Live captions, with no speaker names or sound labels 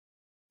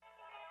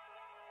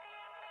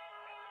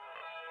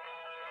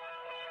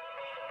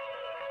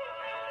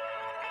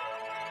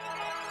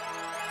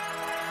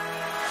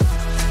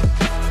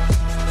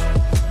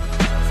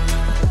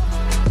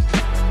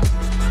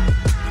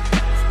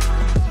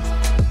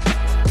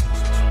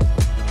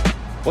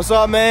What's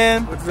up,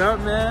 man? What's up,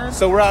 man?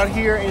 So we're out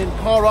here in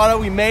Colorado.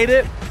 We made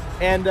it,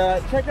 and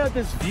check out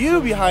this view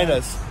behind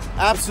us.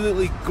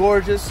 Absolutely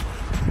gorgeous.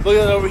 Look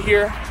at it over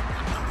here.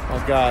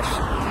 Oh gosh,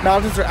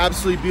 mountains are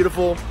absolutely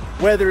beautiful.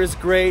 Weather is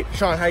great.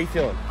 Sean, how you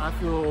feeling? I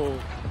feel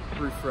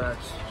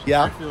refreshed.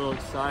 Yeah? I feel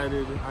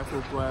excited. I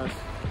feel blessed.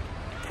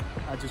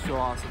 I just feel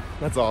awesome.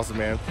 That's awesome,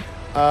 man.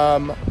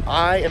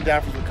 I am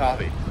down for some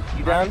coffee.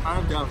 You down?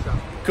 I'm down for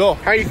coffee. Cool.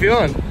 How are you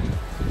feeling?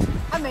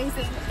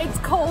 Amazing. It's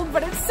cold,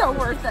 but it's so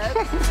worth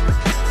it.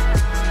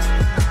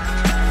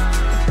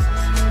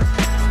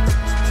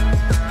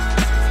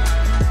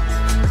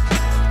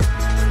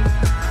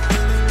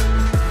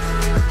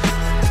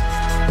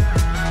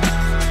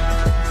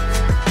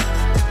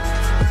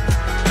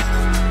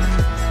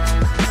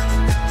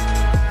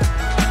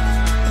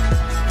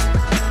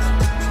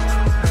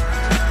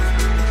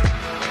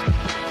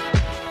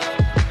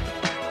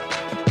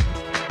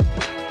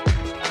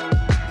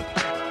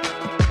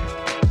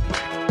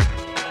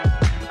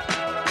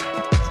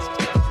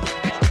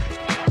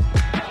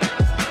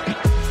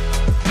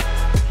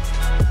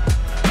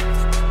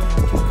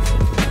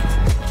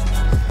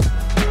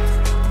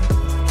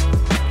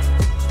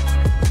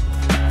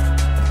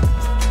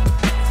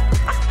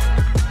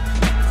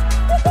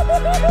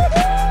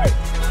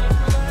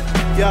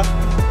 Yeah.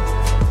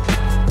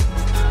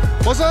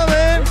 What's up,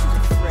 man? This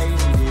is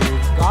crazy,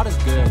 dude. God is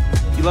good.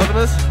 You loving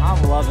this?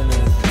 I'm loving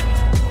this.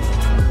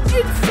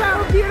 It's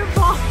so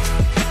beautiful.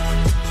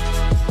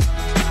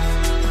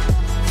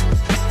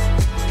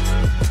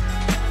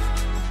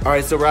 All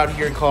right, so we're out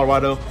here in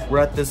Colorado. We're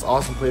at this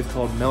awesome place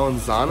called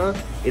Melanzana.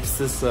 It's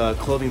this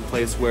clothing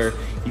place where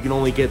you can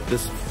only get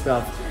this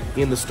stuff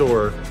in the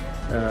store.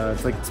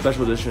 It's like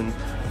special edition.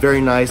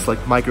 Very nice, like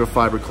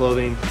microfiber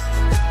clothing.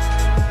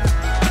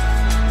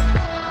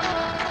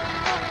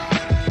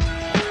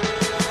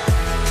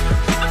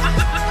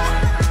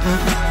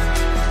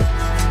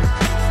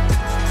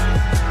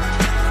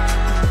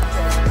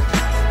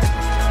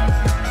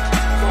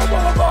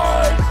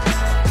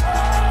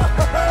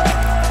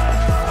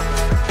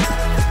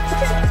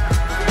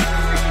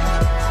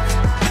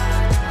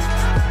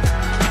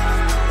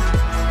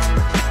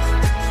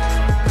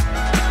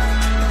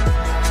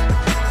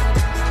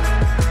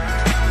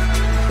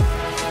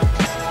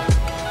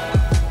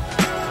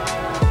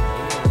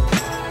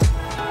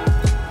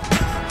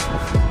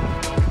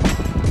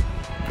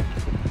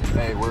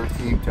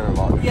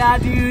 Yeah,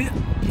 dude.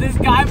 This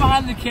guy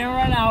behind the camera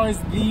right now is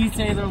the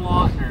Taylor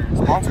Lautner.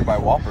 Sponsored by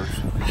Whoppers.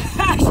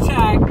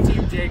 Hashtag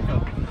Team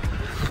Jacob.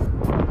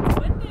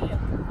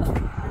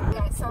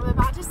 Okay, so I'm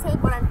about to say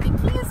what I'm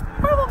thinking is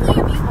probably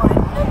a V1.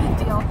 No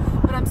big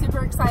deal. But I'm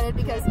super excited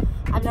because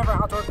I've never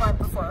outdoor climbed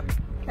before.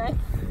 Okay?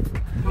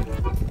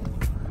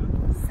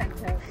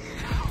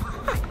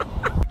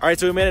 All right,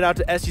 so we made it out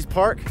to Estes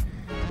Park.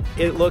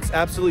 It looks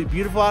absolutely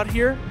beautiful out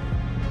here.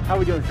 How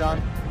we doing,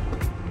 Sean?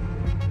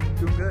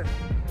 Doing good.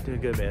 Doing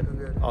good, man. Doing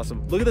good.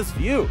 Awesome. Look at this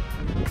view.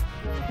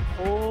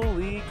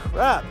 Holy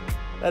crap.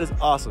 That is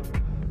awesome.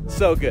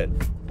 So good.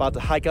 About to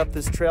hike up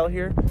this trail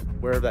here,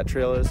 wherever that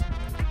trail is.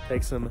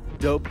 Take some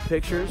dope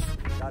pictures.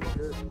 Got it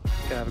good.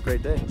 Gonna have a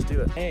great day. Let's do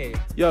it. Hey.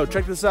 Yo,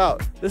 check this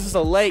out. This is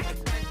a lake.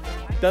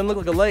 Doesn't look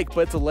like a lake,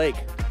 but it's a lake.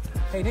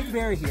 Hey, Nick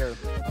Barry here.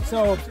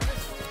 So,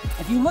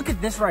 if you look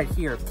at this right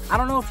here, I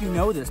don't know if you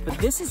know this, but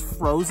this is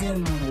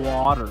frozen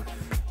water.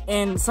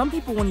 And some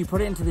people, when you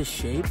put it into this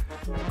shape,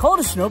 call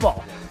it a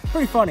snowball.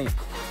 Pretty funny.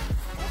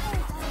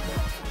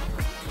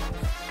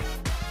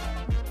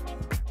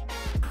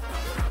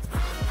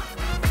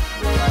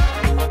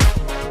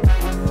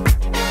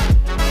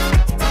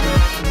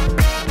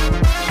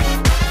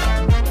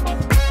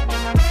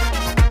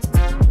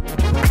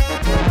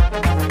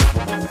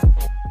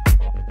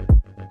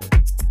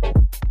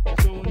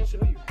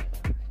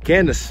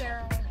 Kandace,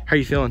 how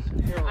you feeling?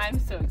 I'm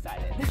so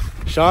excited.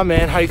 Sean,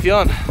 man, how you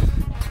feeling?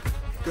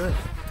 Good.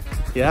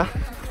 Yeah?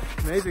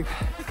 Amazing.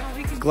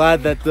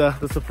 Glad that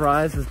the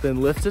surprise has been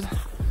lifted.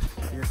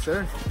 Yes,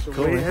 sir. The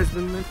Cool, weight man. has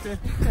been lifted.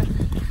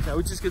 Now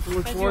we just get to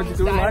look forward to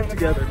doing life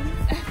together.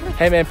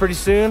 Hey, man, pretty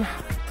soon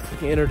we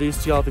can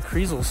introduce to y'all the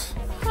Creasels.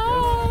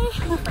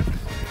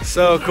 Hi.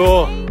 So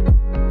cool.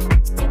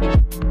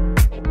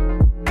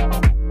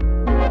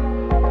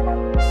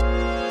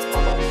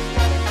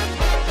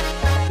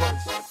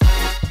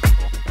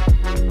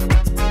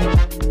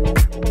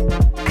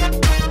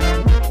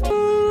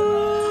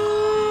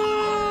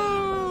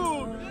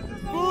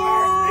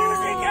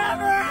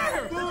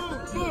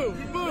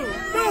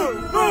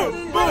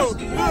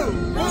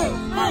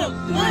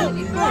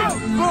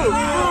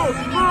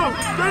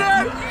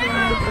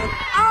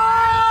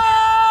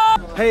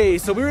 Hey,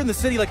 so we were in the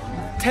city like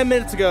 10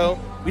 minutes ago.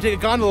 We took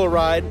a gondola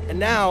ride, and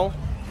now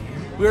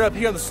we're up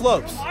here on the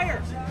slopes.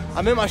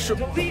 I'm in my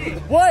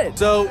What?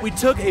 So we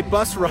took a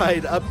bus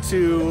ride up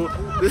to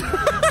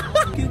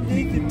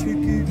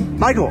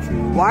Michael,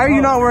 why are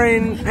you not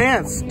wearing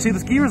pants to the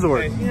ski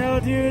resort? You know,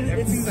 dude,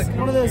 it's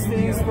one of those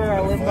things where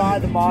I live by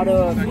the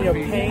motto of, you know,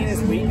 pain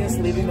is weakness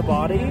leaving the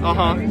body.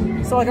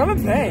 So like, I'm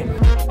in pain.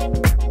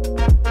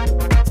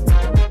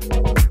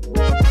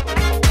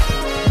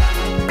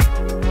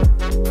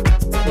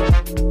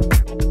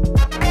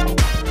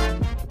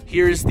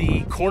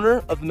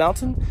 corner of the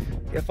mountain.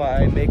 If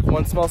I make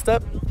one small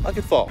step, I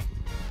could fall.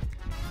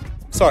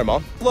 Sorry,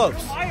 Mom.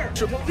 Close.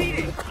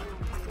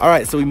 All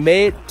right, so we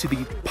made it to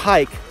the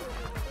pike,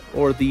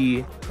 or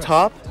the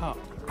top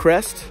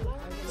crest,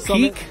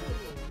 peak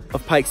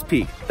of Pikes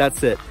Peak.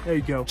 That's it. There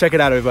you go. Check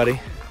it out, everybody.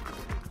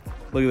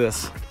 Look at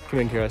this. Come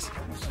in, Karis.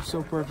 This is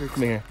so perfect.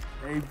 Come in here.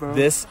 Hey, bro.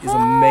 This is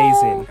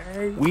amazing.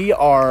 Hey. We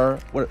are,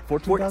 what,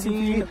 14,000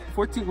 feet?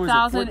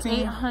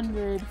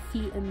 1,800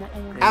 feet in the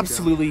air.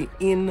 Absolutely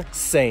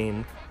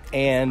insane.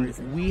 And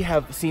we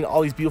have seen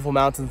all these beautiful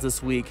mountains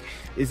this week.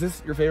 Is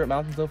this your favorite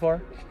mountain so far?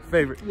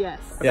 Favorite. Yes.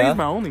 I think it's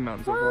my only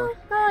mountain so far.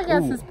 Well, I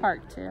guess Ooh. this park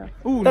too.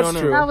 Ooh, That's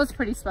no. true. That was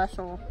pretty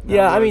special.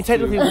 Yeah, I mean,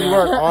 technically we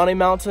weren't on a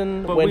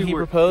mountain But when we he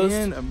were proposed.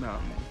 in a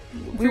mountain.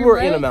 We were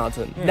in a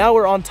mountain. Yeah. Now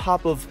we're on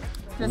top of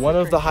This one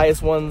is of the pretty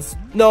highest ones.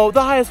 No,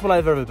 the highest one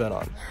I've ever been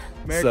on.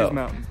 America's So,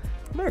 mountain.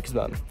 America's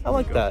Mountain. I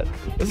like that.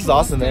 This is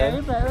awesome,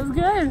 man. But it was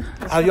good.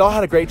 Have y'all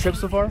had a great trip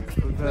so far?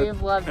 We've had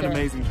We've loved an it.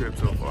 amazing trip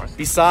so far.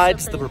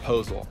 Besides the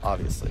proposal,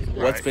 obviously. What's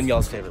Right. been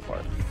y'all's favorite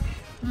part?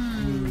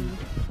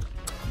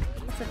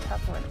 It's a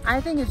tough one. I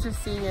think it's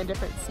just seeing a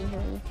different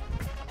scenery.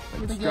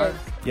 We get,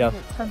 Yeah. we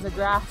get tons of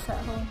grass at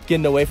home.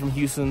 Getting away from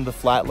Houston, the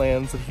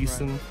flatlands of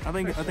Houston. I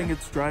think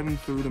it's driving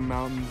through the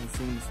mountains and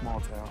seeing the small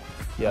town.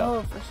 Yeah.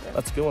 Oh, for sure.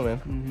 That's a good one, man.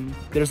 Mm-hmm.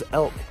 There's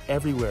elk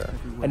everywhere.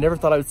 I never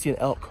thought I would see an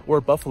elk or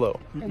a buffalo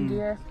And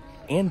deer.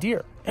 and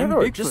deer. And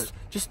Everywhere. Bigfoot.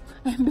 Just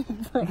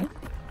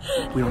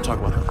we don't talk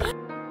about that.